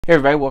Hey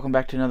everybody, welcome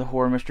back to another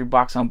horror mystery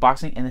box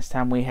unboxing, and this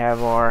time we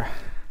have our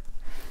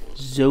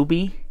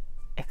Zobies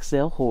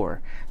XL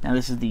Horror. Now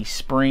this is the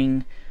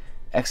spring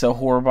XL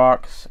Horror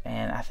Box,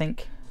 and I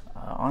think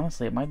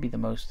honestly it might be the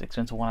most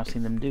expensive one I've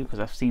seen them do, because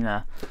I've seen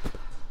a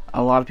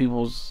lot of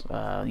people's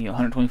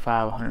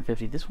 125,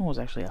 150. This one was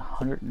actually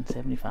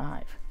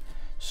 175,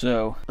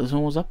 so this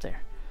one was up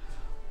there.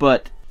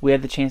 But we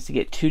had the chance to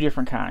get two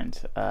different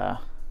kinds.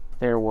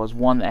 There was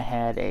one that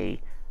had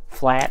a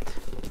flat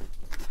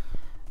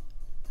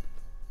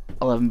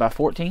 11 by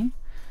 14.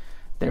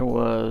 There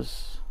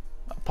was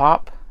a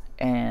pop,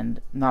 and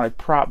not a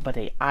prop but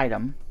a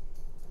item,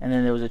 and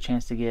then there was a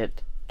chance to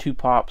get two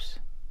pops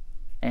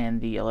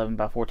and the 11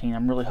 by 14.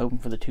 I'm really hoping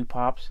for the two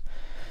pops,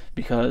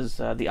 because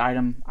the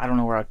item, I don't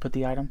know where I'd put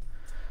the item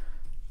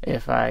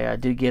if I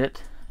did get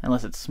it,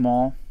 unless it's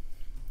small.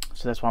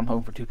 So that's why I'm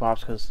hoping for two pops,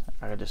 because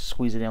I could just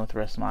squeeze it in with the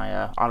rest of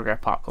my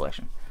autograph pop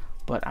collection.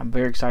 But I'm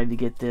very excited to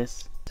get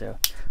this, so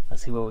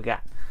let's see what we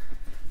got.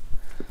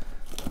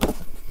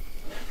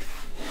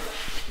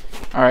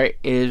 Alright,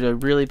 it is a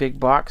really big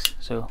box,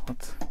 so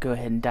let's go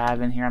ahead and dive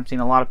in here. I'm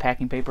seeing a lot of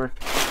packing paper.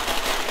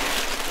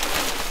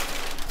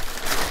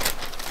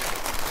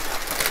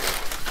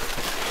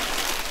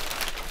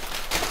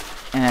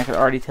 And I could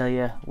already tell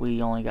you,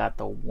 we only got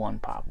the one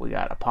pop. We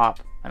got a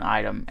pop, an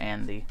item,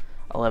 and the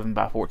 11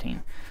 by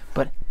 14.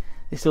 But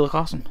they still look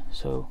awesome,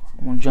 so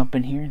I'm going to jump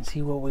in here and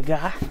see what we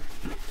got.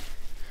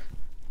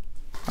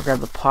 I'll grab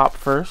the pop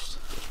first.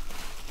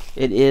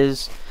 It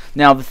is,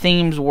 now the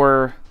themes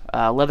were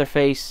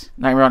Leatherface,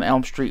 Nightmare on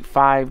Elm Street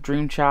 5,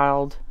 Dream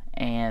Child,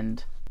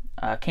 and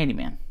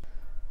Candyman.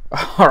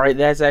 Alright,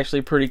 that's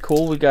actually pretty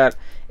cool. We got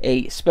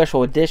a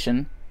special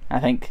edition. I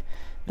think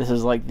this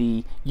is like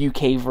the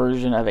UK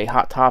version of a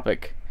Hot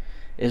Topic,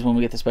 is when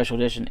we get the special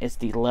edition. It's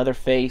the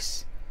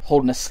Leatherface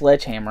holding a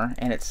sledgehammer,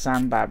 and it's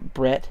signed by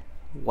Brett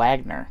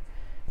Wagner.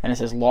 And it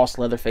says Lost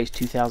Leatherface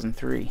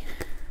 2003.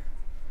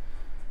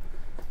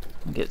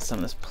 I'll get some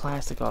of this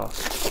plastic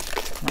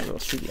off. Might be able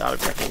to see the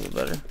autograph a little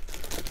better.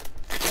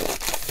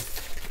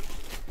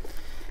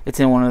 It's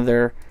in one of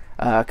their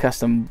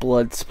custom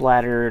blood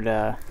splattered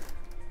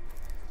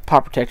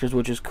pop protectors,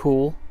 which is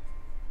cool.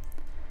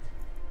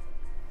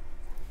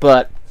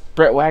 But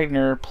Brett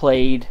Wagner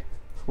played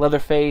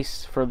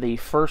Leatherface for the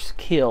first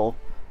kill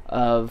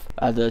of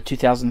the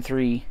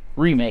 2003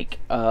 remake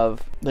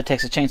of the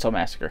Texas Chainsaw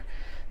Massacre.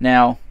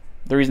 Now,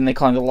 the reason they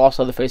call him the Lost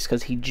Leatherface is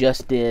because he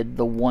just did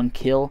the one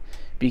kill,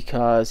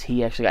 because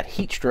he actually got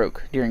heat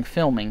stroke during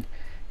filming,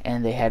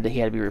 and he had to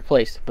be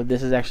replaced. But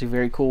this is actually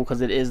very cool,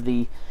 because it is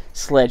the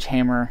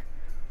sledgehammer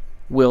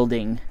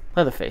wielding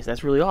Leatherface.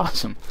 That's really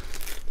awesome.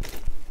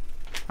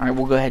 Alright,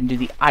 we'll go ahead and do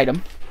the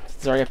item.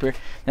 It's already up here.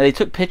 Now, they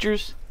took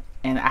pictures,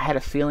 and I had a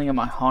feeling in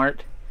my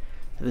heart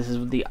that this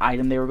is the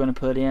item they were going to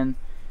put in,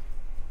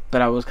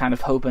 but I was kind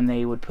of hoping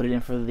they would put it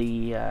in for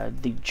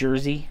the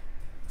jersey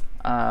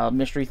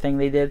mystery thing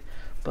they did,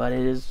 but it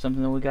is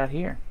something that we got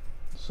here.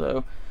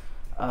 So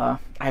I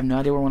have no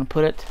idea where I want to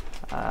put it.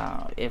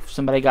 If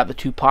somebody got the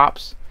two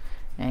pops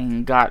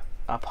and got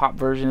a pop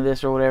version of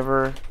this or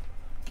whatever,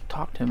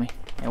 talk to me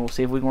and we'll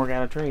see if we can work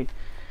out a trade,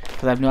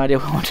 because I have no idea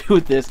what I want to do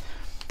with this.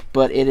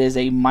 But it is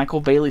a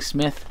Michael Bailey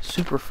Smith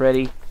Super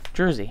Freddy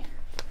jersey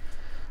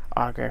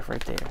autograph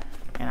right there,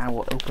 and I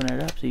will open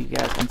it up so you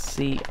guys can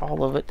see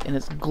all of it in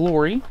its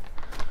glory.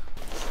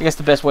 I guess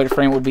the best way to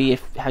frame it would be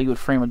how you would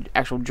frame an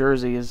actual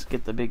jersey, is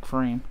get the big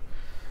frame.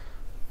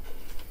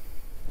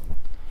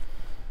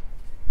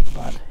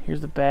 But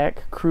here's the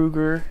back.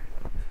 Kruger.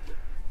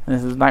 And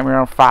this is Nightmare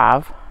on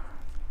 5.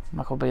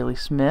 Michael Bailey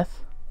Smith.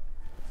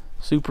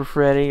 Super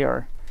Freddy.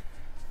 And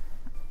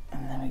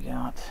then we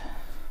got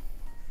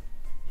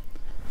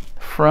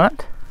the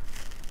front,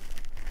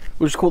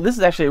 which is cool. This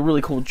is actually a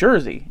really cool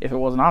jersey. If it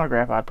was an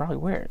autograph, I'd probably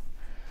wear it.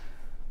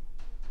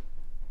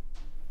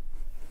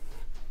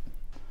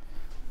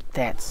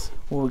 That's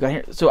what we got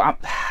here. So, I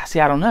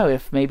don't know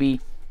if maybe,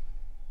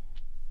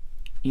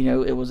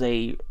 it was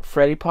a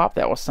Freddy pop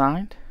that was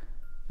signed.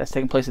 That's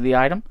taking place of the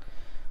item.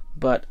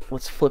 But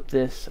let's flip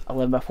this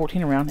 11 by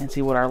 14 around and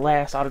see what our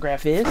last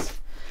autograph is.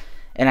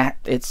 And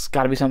it's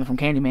got to be something from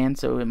Candyman,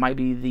 so it might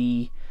be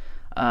the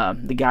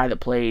guy that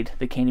played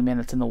the Candyman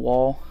that's in the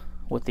wall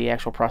with the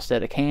actual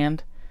prosthetic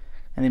hand.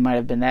 And might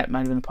have been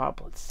the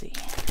pop. Let's see.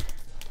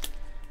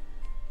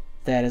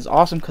 That is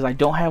awesome, because I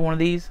don't have one of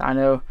these. I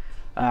know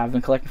I've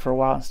been collecting for a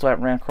while and still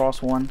haven't ran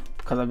across one,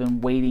 because I've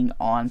been waiting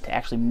on to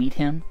actually meet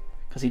him,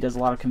 because he does a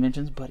lot of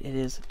conventions. But it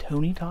is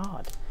Tony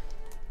Todd.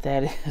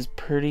 That is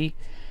pretty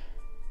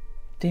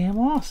damn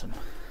awesome.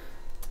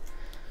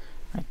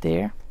 Right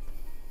there.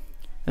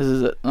 This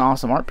is an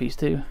awesome art piece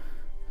too.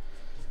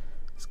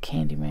 It's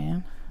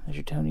Candyman. There's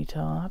your Tony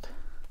Todd.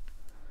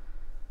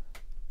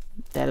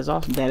 That is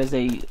awesome.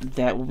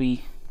 That will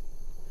be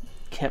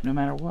kept no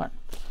matter what.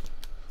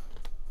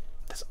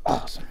 That's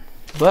awesome.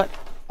 But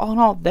all in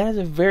all, that is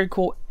a very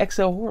cool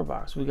XL Horror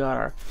Box. We got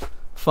our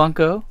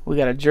Funko, we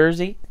got a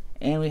jersey,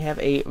 and we have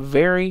a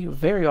very,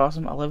 very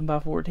awesome 11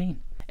 by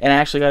 14. And I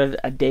actually got it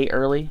a day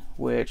early,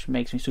 which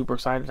makes me super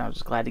excited. I was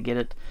just glad to get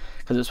it,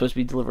 because it was supposed to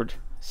be delivered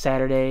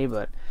Saturday,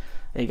 but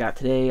they got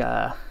today.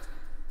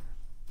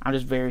 I'm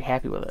just very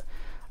happy with it.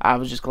 I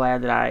was just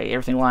glad that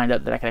everything lined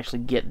up that I could actually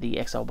get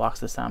the XL box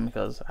this time,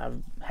 because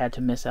I've had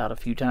to miss out a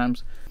few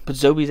times. But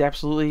Zobie is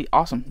absolutely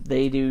awesome.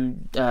 They do,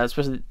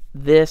 especially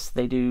this,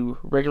 they do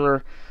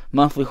regular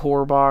monthly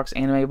horror box,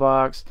 anime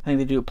box. I think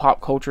they do pop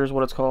culture is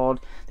what it's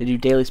called. They do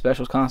daily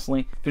specials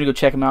constantly. If you want to go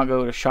check them out,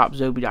 go to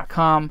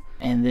shopzobie.com,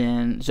 and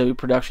then Zobie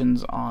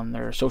Productions on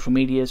their social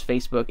medias,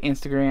 Facebook,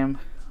 Instagram.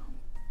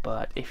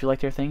 But if you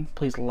liked everything,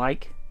 please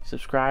like,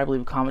 subscribe,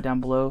 leave a comment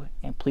down below,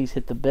 and please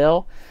hit the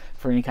bell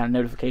for any kind of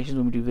notifications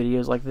when we do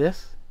videos like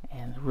this.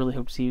 And really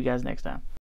hope to see you guys next time.